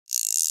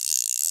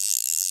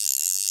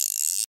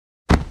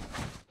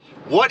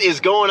What is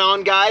going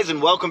on, guys,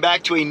 and welcome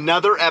back to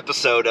another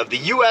episode of the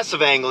US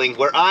of Angling,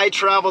 where I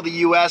travel the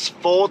US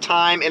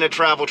full-time in a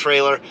travel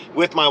trailer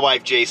with my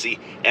wife JC,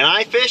 and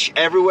I fish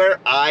everywhere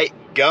I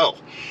go.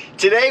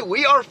 Today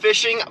we are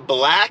fishing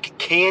Black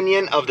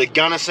Canyon of the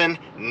Gunnison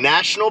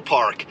National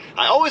Park.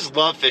 I always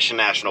love fishing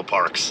national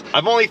parks.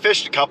 I've only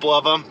fished a couple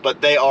of them,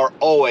 but they are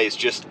always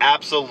just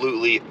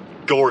absolutely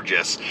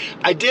gorgeous.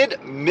 I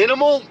did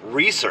minimal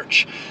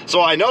research,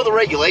 so I know the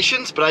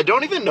regulations, but I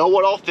don't even know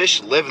what all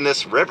fish live in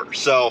this river.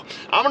 So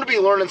I'm gonna be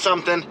learning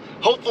something.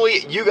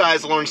 Hopefully you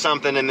guys learn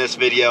something in this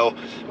video.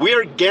 We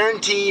are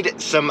guaranteed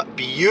some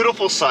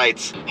beautiful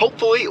sights.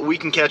 Hopefully we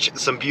can catch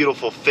some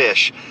beautiful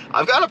fish.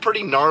 I've got a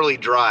pretty gnarly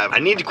drive. I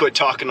need to quit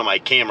talking to my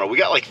camera. We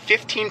got like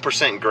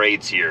 15%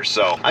 grades here,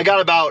 so I got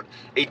about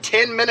a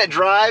 10-minute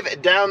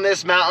drive down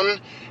this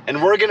mountain,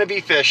 and we're gonna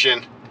be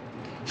fishing.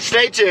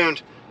 Stay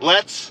tuned.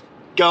 Let's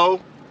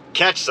go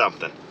catch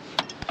something.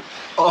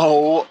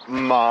 Oh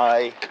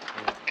my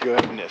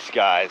goodness,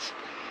 guys.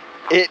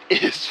 It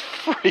is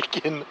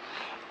freaking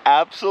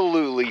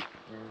absolutely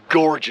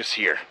gorgeous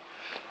here.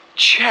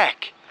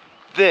 Check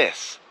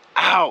this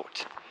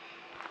out.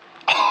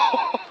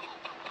 Oh,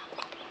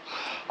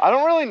 I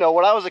don't really know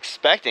what I was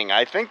expecting.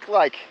 I think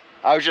like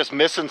I was just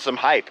missing some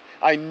hype.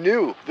 I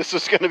knew this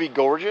was gonna be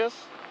gorgeous.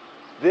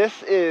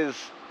 This is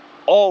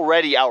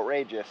already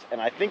outrageous, and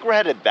I think we're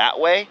headed that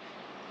way.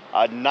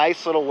 A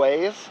nice little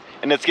ways,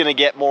 and it's gonna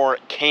get more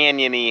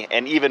canyony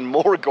and even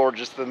more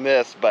gorgeous than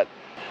this. But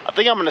I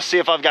think I'm gonna see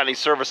if I've got any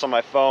service on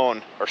my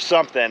phone or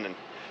something and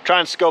try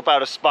and scope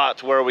out a spot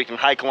to where we can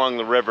hike along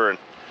the river and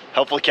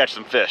hopefully catch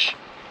some fish.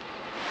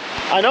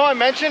 I know I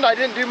mentioned I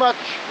didn't do much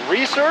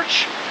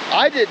research.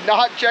 I did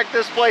not check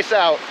this place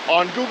out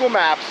on Google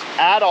Maps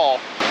at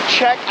all.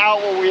 Check out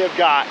what we have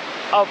got.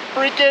 A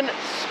freaking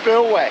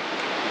spillway.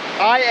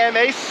 I am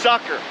a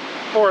sucker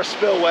for a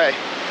spillway.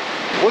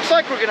 Looks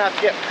like we're gonna have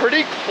to get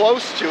pretty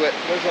close to it.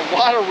 There's a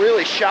lot of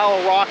really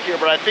shallow rock here,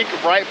 but I think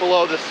right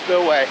below the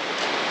spillway,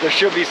 there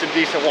should be some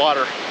decent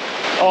water.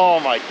 Oh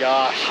my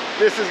gosh,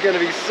 this is gonna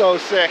be so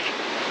sick.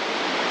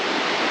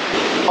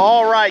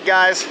 All right,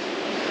 guys,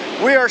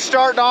 we are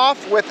starting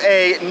off with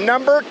a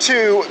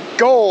 #2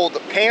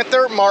 gold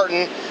Panther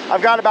Martin.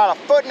 I've got about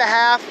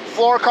 1.5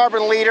 foot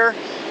fluorocarbon leader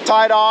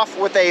tied off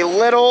with a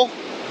little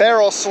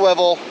barrel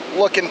swivel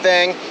looking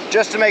thing,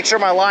 just to make sure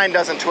my line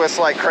doesn't twist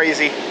like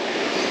crazy.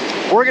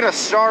 We're gonna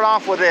start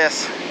off with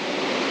this.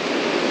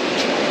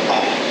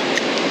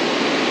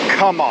 Oh,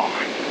 come on.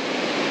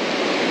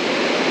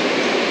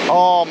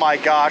 Oh my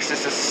gosh,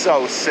 this is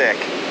so sick.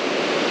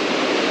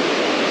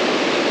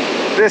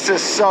 This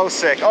is so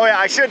sick. Oh yeah,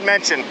 I should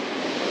mention,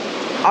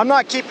 I'm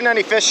not keeping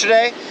any fish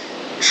today.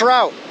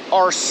 Trout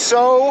are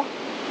so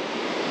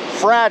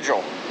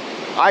fragile.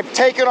 I've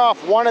taken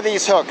off one of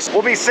these hooks.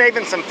 We'll be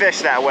saving some fish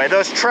that way.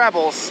 Those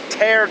trebles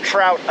tear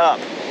trout up.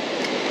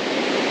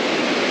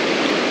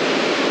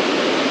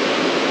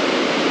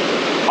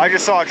 I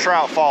just saw a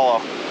trout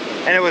follow,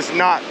 and it was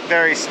not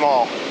very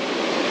small.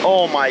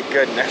 Oh my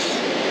goodness.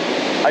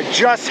 I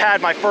just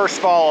had my first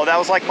follow. That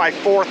was like my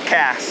 4th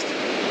cast.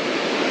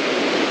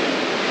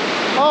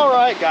 All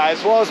right,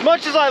 guys. Well, as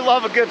much as I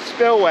love a good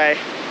spillway,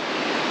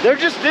 there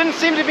just didn't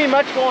seem to be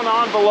much going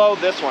on below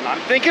this one. I'm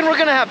thinking we're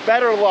gonna have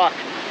better luck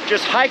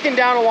just hiking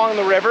down along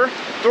the river,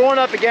 throwing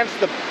up against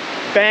the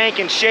bank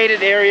and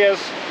shaded areas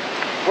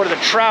where the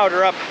trout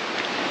are up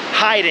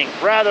hiding,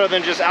 rather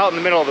than just out in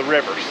the middle of the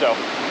river. So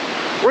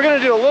we're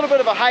gonna do a little bit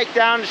of a hike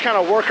down, just kind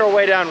of work our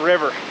way down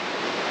river.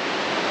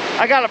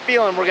 I got a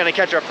feeling we're gonna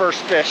catch our first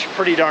fish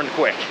pretty darn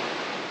quick.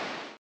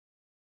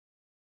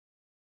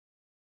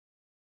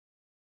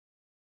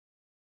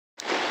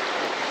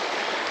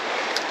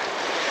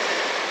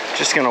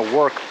 Just gonna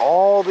work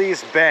all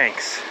these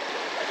banks.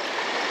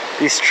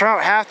 These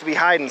trout have to be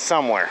hiding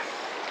somewhere.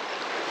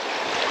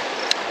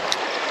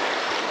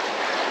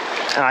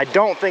 And I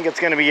don't think it's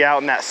gonna be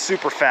out in that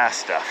super fast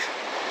stuff.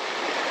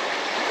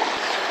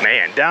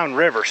 Man,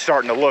 downriver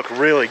starting to look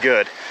really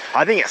good.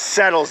 I think it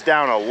settles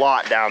down a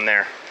lot down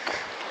there.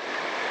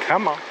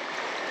 Come on.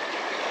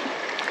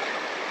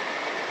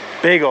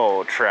 Big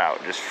old trout,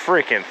 just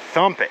freaking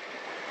thump it.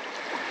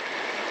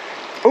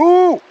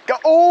 Ooh,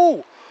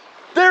 oh,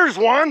 there's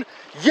one.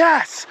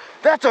 Yes,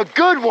 that's a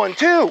good one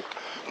too.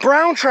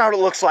 Brown trout it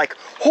looks like.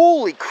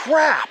 Holy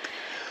crap.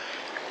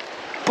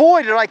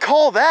 Boy, did I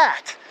call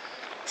that.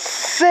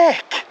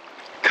 Sick.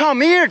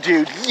 Come here,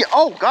 dude.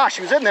 Oh gosh,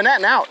 he was in the net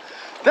and out.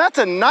 That's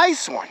a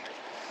nice one.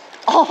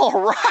 All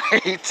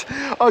right,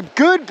 a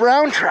good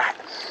brown trout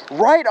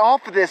right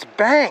off of this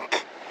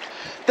bank.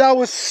 That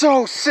was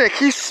so sick.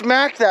 He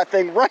smacked that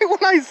thing right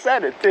when I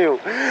said it too.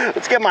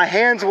 Let's get my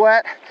hands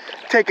wet,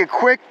 take a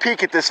quick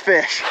peek at this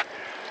fish.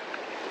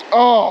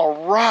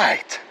 All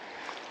right,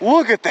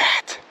 look at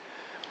that.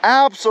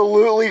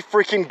 Absolutely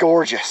freaking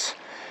gorgeous.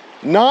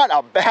 Not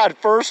a bad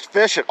first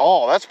fish at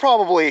all. That's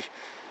probably,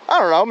 I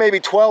don't know,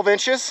 maybe 12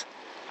 inches.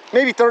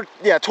 Maybe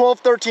 12,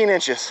 13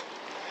 inches.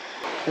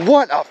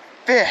 What a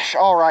fish.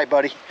 All right,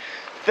 buddy.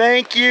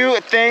 Thank you,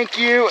 thank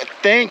you,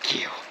 thank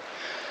you.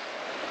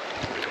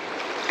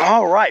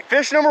 All right,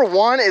 fish number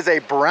one is a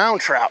brown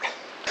trout.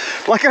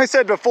 Like I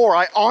said before,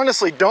 I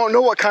honestly don't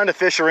know what kind of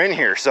fish are in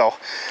here, so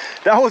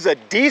that was a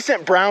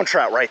decent brown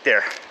trout right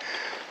there.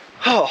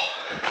 Oh,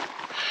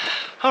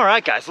 all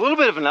right guys, a little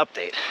bit of an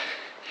update.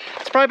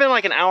 It's probably been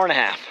like an hour and a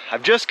half.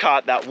 I've just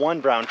caught that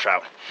one brown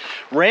trout.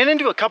 Ran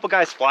into a couple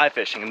guys fly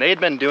fishing and they had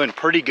been doing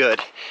pretty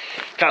good.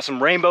 Caught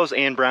some rainbows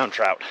and brown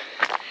trout.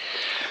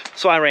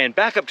 So I ran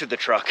back up to the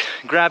truck,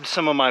 grabbed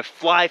some of my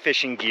fly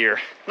fishing gear.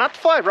 Not the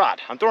fly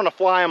rod, I'm throwing a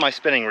fly on my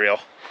spinning reel.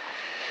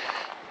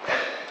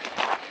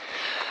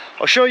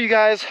 I'll show you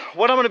guys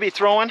what I'm gonna be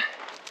throwing.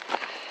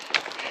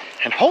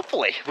 And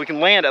hopefully we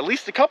can land at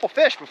least a couple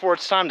fish before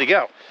it's time to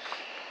go.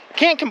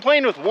 Can't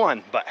complain with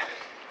one, but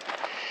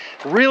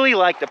really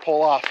like to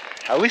pull off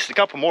at least a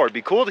couple more. It'd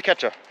be cool to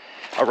catch a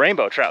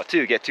rainbow trout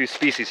too, get 2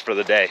 species for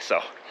the day.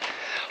 So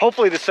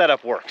hopefully the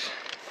setup works.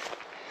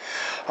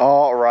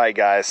 All right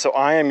guys, so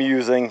I am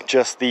using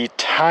just the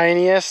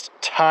tiniest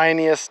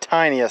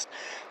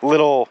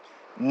little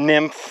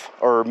nymph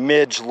or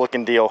midge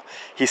looking deal.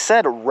 He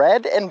said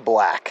red and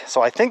black,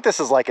 so I think this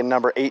is like a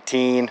number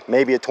 18,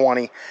 maybe a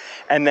 20,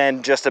 and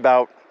then just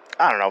about,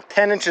 I don't know,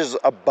 10 inches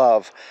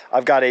above,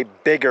 I've got a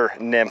bigger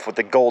nymph with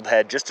the gold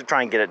head just to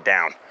try and get it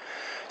down.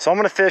 So I'm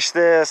gonna fish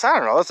this, I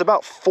don't know, it's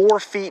about 4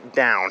 feet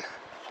down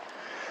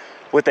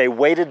with a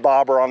weighted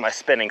bobber on my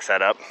spinning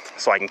setup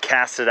so I can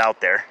cast it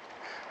out there.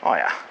 Oh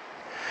yeah.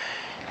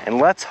 And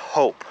let's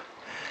hope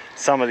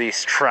some of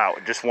these trout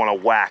just want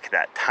to whack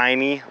that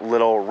tiny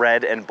little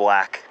red and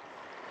black,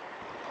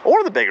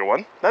 or the bigger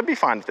one. That'd be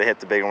fine if they hit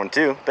the bigger one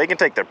too. They can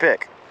take their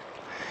pick.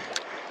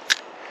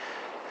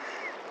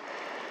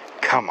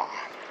 Come on.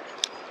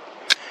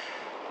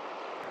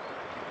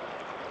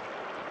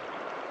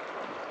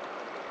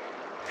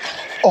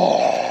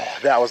 Oh,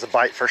 that was a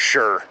bite for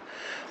sure.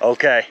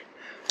 Okay.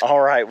 All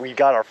right, we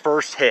got our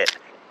first hit.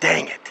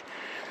 Dang it.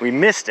 We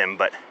missed him,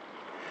 but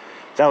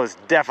that was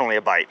definitely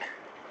a bite.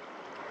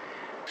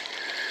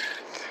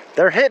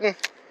 They're hitting.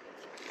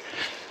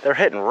 They're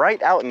hitting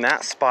right out in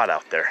that spot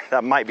out there.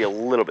 That might be a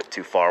little bit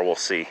too far, we'll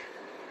see.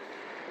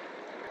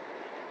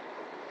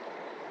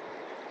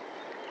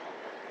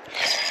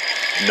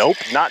 Nope,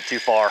 not too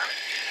far.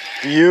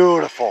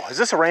 Beautiful. Is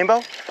this a rainbow?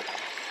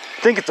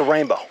 I think it's a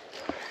rainbow.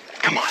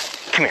 Come on,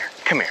 come here,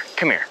 come here,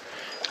 come here.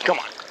 Come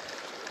on.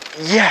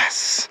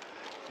 Yes,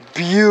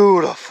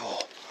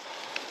 beautiful.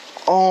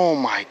 Oh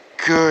my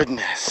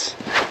goodness.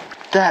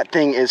 That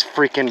thing is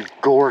freaking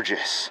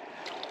gorgeous.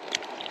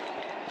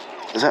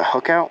 Does that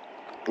hook out?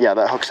 Yeah,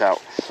 that hooks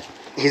out.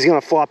 He's gonna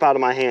flop out of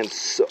my hand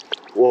so,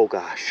 whoa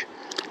gosh,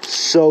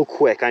 so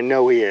quick. I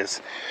know he is.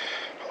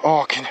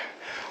 Oh,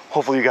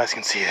 hopefully you guys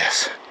can see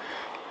this.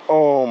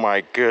 Oh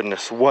my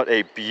goodness, what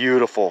a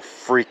beautiful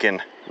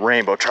freaking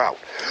rainbow trout.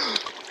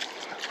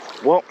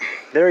 Well,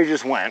 there he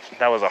just went.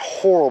 That was a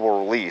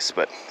horrible release,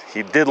 but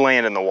he did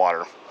land in the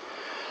water.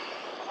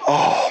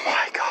 Oh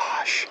my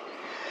gosh.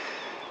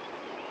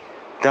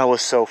 That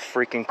was so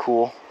freaking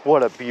cool.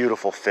 What a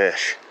beautiful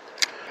fish.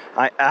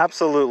 I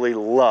absolutely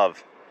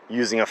love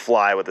using a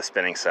fly with a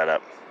spinning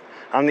setup.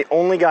 I'm the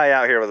only guy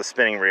out here with a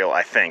spinning reel,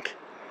 I think.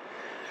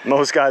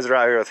 Most guys are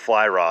out here with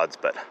fly rods,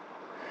 but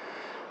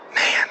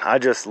man, I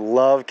just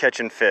love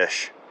catching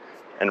fish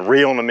and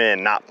reeling them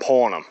in, not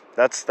pulling them.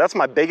 That's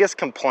my biggest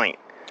complaint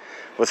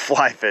with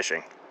fly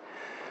fishing.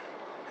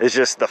 It's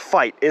just the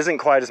fight isn't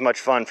quite as much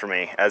fun for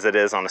me as it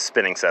is on a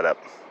spinning setup.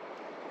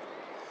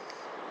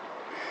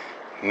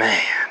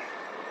 Man,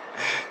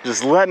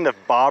 just letting the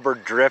bobber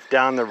drift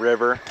down the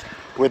river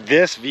with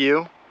this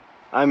view,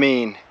 I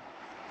mean,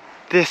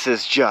 this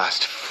is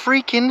just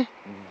freaking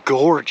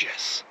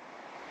gorgeous.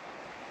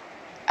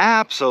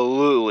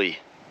 Absolutely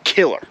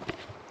killer.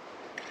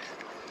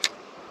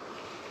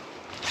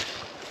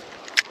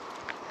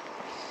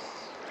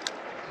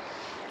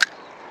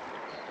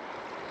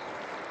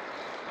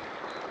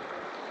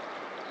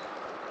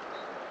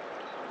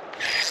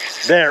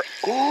 There.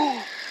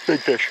 Oh,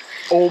 big fish.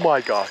 Oh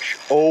my gosh.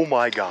 Oh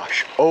my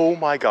gosh. Oh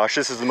my gosh.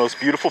 This is the most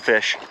beautiful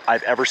fish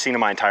I've ever seen in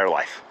my entire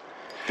life.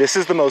 This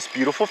is the most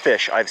beautiful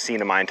fish I've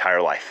seen in my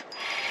entire life.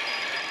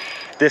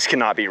 This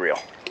cannot be real.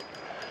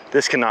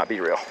 This cannot be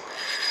real.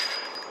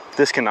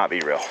 This cannot be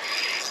real.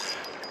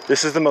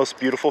 This is the most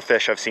beautiful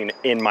fish I've seen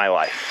in my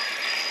life.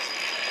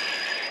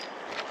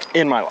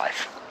 In my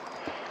life.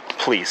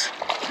 Please.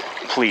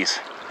 Please.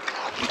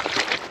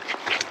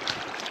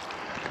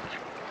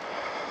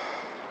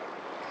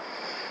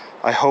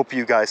 I hope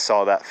you guys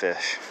saw that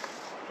fish.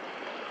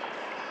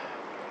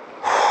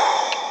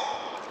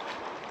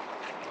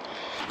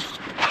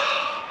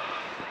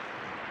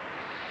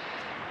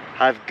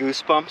 I have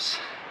goosebumps.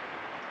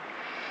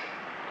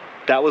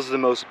 That was the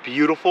most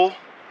beautiful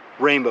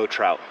rainbow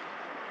trout.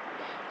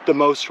 The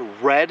most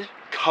red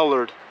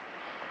colored,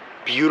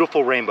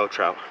 beautiful rainbow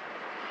trout.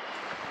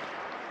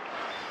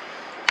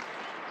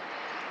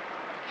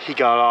 He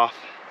got off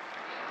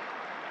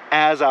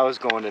as I was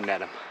going to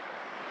net him.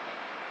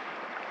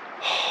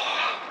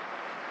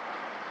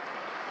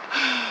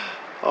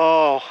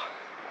 Oh,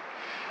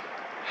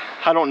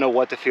 I don't know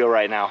what to feel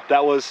right now.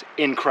 That was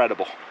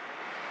incredible.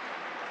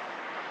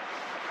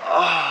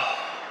 Oh.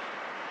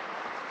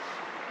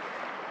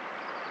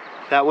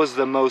 That was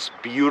the most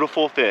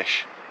beautiful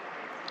fish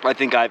I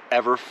think I've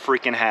ever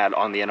freaking had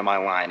on the end of my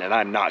line, and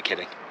I'm not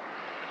kidding.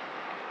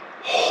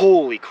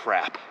 Holy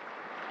crap.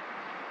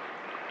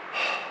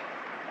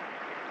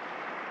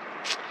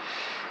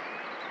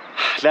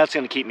 That's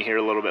gonna keep me here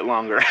a little bit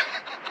longer.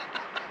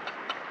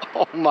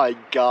 Oh my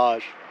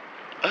gosh.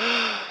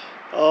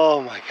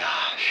 Oh my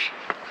gosh.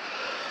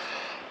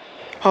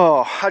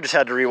 Oh, I just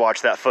had to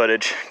rewatch that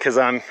footage because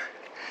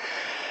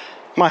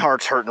my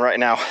heart's hurting right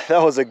now.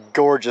 That was a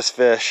gorgeous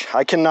fish.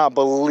 I cannot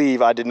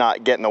believe I did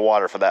not get in the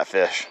water for that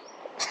fish.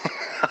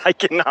 I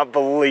cannot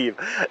believe.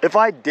 If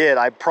I did,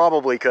 I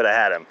probably could have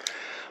had him.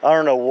 I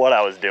don't know what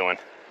I was doing.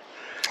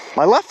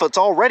 My left foot's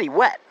already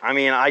wet. I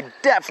mean, I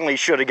definitely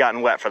should have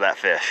gotten wet for that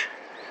fish.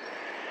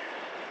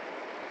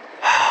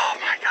 Oh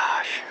my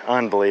gosh,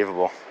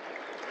 unbelievable.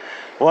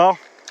 Well,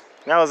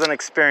 that was an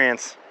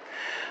experience.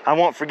 I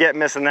won't forget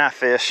missing that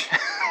fish.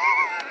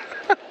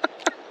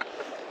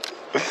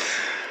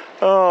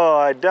 Oh,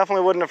 I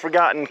definitely wouldn't have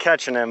forgotten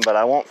catching him, but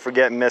I won't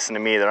forget missing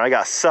him either. I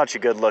got such a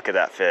good look at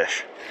that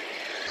fish.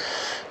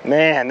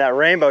 Man, that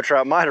rainbow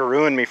trout might have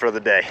ruined me for the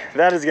day.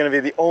 That is gonna be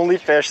the only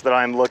fish that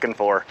I'm looking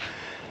for.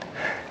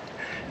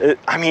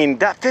 I mean,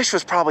 that fish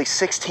was probably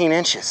 16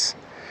 inches.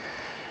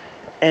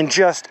 And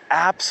just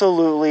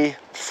absolutely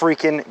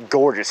freaking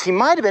gorgeous. He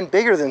might have been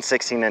bigger than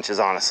 16 inches,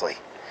 honestly.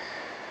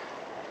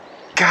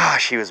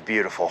 Gosh, he was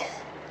beautiful.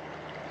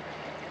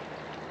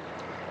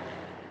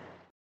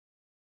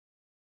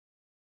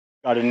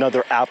 Got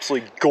another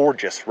absolutely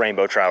gorgeous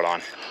rainbow trout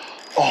on.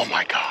 Oh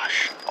my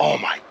gosh. Oh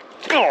my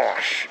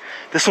gosh.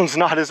 This one's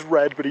not as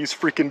red, but he's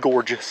freaking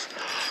gorgeous.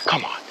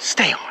 Come on,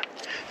 stay on.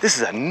 This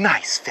is a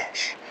nice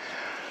fish.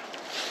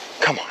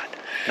 Come on.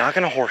 Not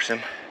gonna horse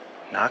him.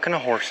 Not gonna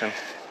horse him.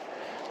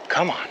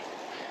 Come on.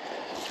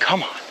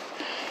 Come on.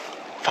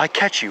 If I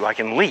catch you, I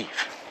can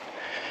leave.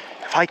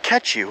 If I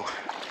catch you,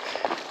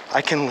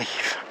 I can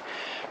leave.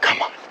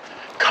 Come on.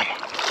 Come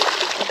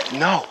on.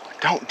 No,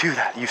 don't do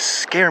that. You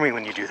scare me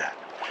when you do that.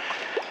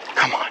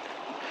 Come on.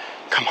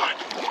 Come on.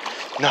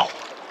 No.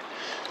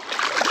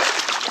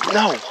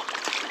 No.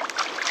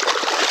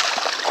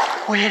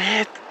 Quit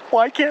it.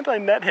 Why can't I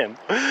net him?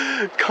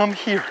 Come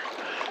here.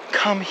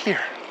 Come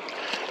here.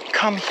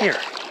 Come here.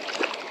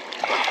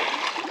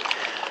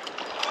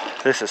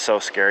 This is so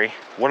scary.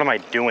 What am I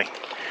doing?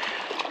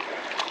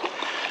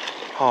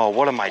 Oh,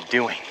 what am I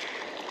doing?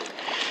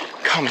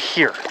 Come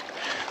here.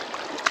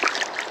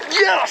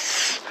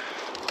 Yes!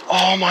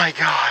 Oh my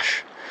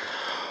gosh.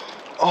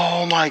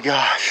 Oh my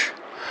gosh.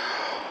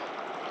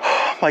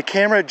 My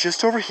camera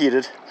just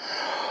overheated.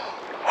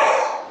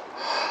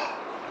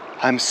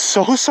 I'm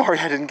so sorry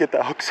I didn't get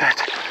that hook set.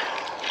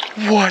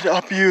 What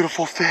a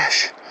beautiful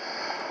fish.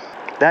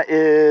 That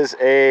is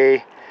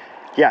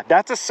yeah,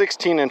 that's a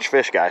 16-inch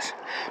fish, guys.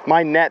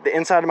 My net, the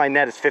inside of my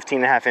net is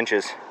 15.5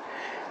 inches.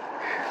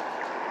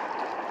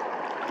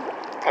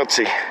 Let's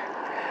see.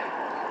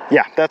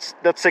 Yeah, that's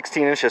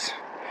 16 inches.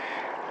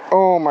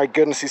 Oh my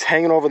goodness, he's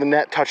hanging over the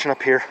net, touching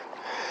up here.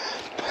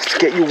 Let's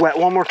get you wet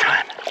one more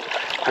time.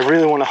 I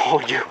really want to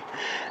hold you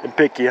and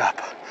pick you up.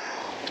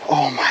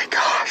 Oh my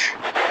gosh.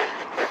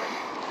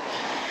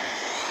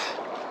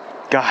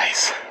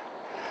 Guys,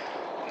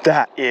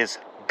 that is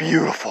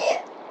beautiful.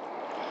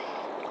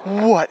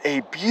 What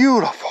a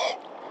beautiful,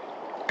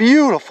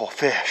 beautiful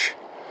fish.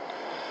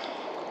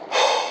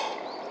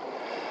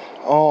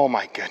 Oh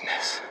my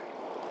goodness.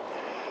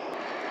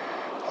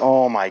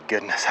 Oh my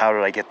goodness, how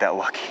did I get that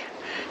lucky?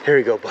 Here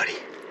you go, buddy.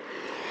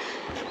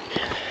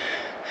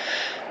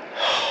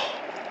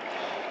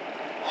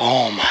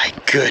 Oh my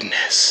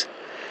goodness.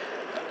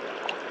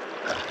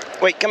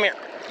 Wait, come here.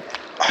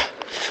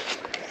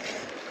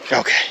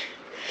 Okay.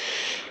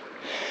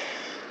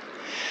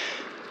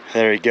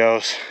 There he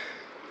goes.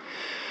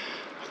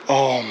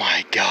 Oh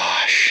my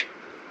gosh.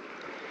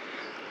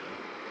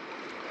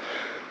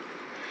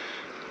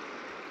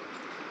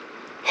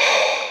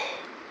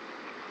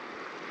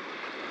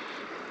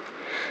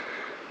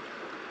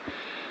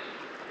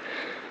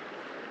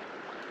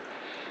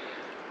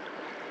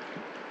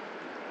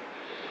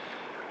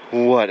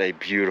 What a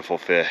beautiful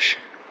fish.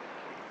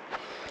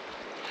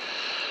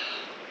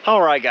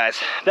 Alright guys,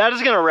 that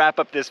is going to wrap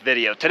up this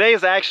video. Today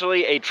is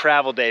actually a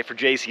travel day for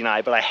JC and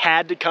I, but I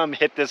had to come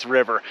hit this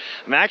river.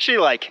 I'm actually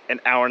like an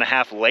hour and a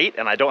half late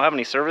and I don't have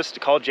any service to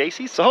call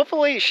JC, so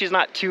hopefully she's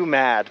not too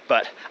mad,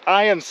 but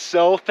I am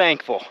so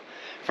thankful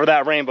for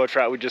that rainbow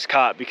trout we just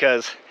caught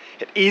because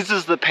it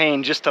eases the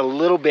pain just a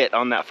little bit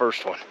on that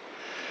first one.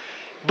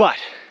 But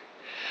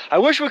I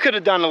wish we could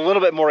have done a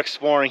little bit more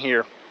exploring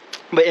here.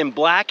 But in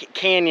Black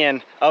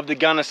Canyon of the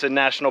Gunnison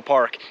National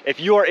Park, if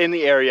you are in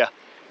the area,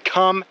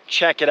 come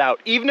check it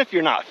out. Even if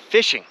you're not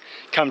fishing,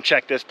 come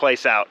check this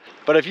place out.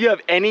 But if you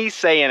have any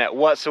say in it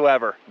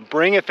whatsoever,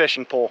 bring a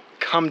fishing pole,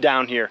 come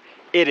down here.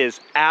 It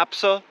is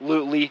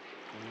absolutely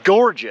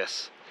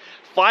gorgeous.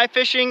 Fly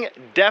fishing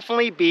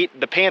definitely beat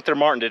the Panther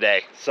Martin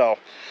today. So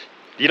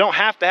You don't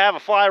have to have a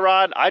fly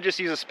rod. I just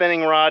use a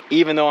spinning rod,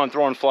 even though I'm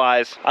throwing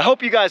flies. I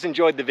hope you guys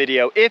enjoyed the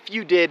video. If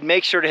you did,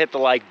 make sure to hit the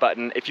like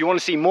button. If you want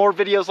to see more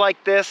videos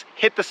like this,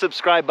 hit the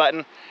subscribe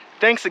button.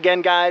 Thanks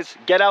again, guys.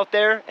 Get out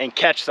there and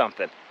catch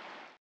something.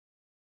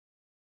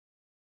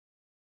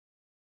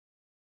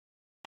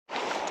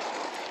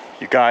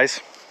 You guys,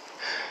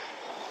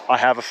 I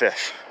have a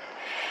fish.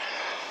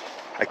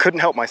 I couldn't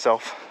help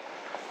myself.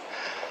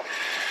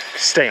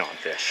 Stay on,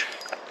 fish.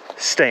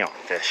 Stay on,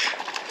 fish.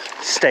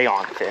 Stay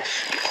on,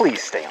 fish.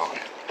 Please stay on.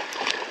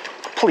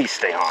 Please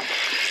stay on.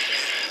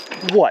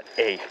 What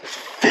a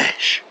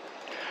fish.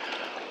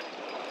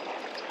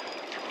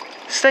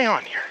 Stay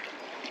on here.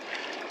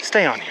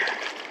 Stay on here.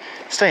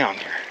 Stay on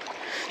here.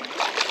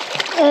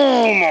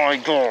 Oh my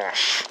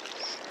gosh.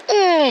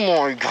 Oh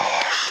my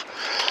gosh.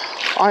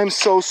 I'm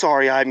so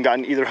sorry I haven't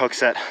gotten either hook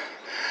set,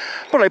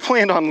 but I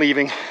planned on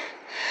leaving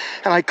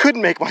and I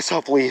couldn't make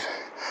myself leave.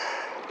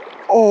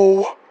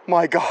 Oh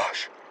my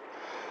gosh.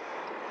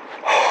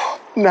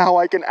 Now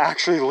I can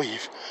actually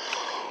leave.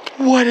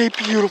 What a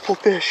beautiful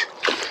fish.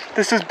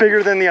 This is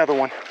bigger than the other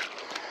one.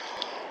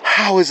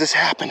 How is this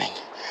happening?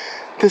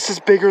 This is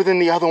bigger than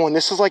the other one.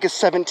 This is like a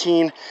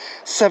 17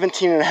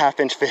 and a half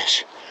inch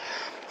fish.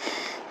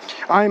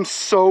 I'm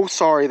so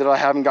sorry that I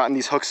haven't gotten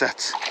these hook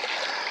sets.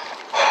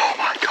 Oh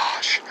my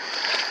gosh.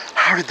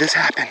 How did this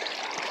happen?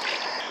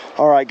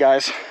 All right,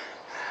 guys,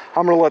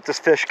 I'm gonna let this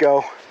fish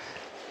go.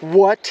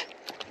 What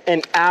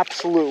an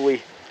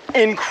absolutely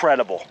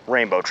incredible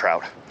rainbow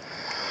trout.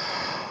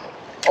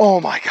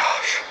 Oh my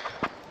gosh.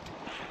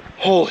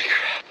 Holy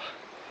crap.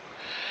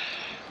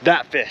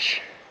 That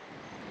fish.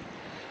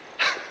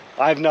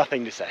 I have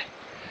nothing to say.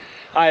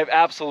 I have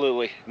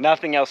absolutely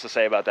nothing else to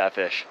say about that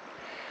fish.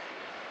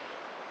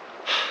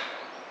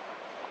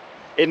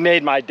 It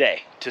made my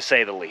day, to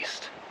say the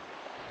least.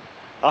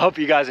 I hope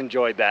you guys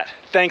enjoyed that.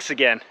 Thanks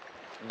again.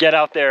 Get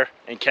out there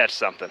and catch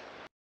something.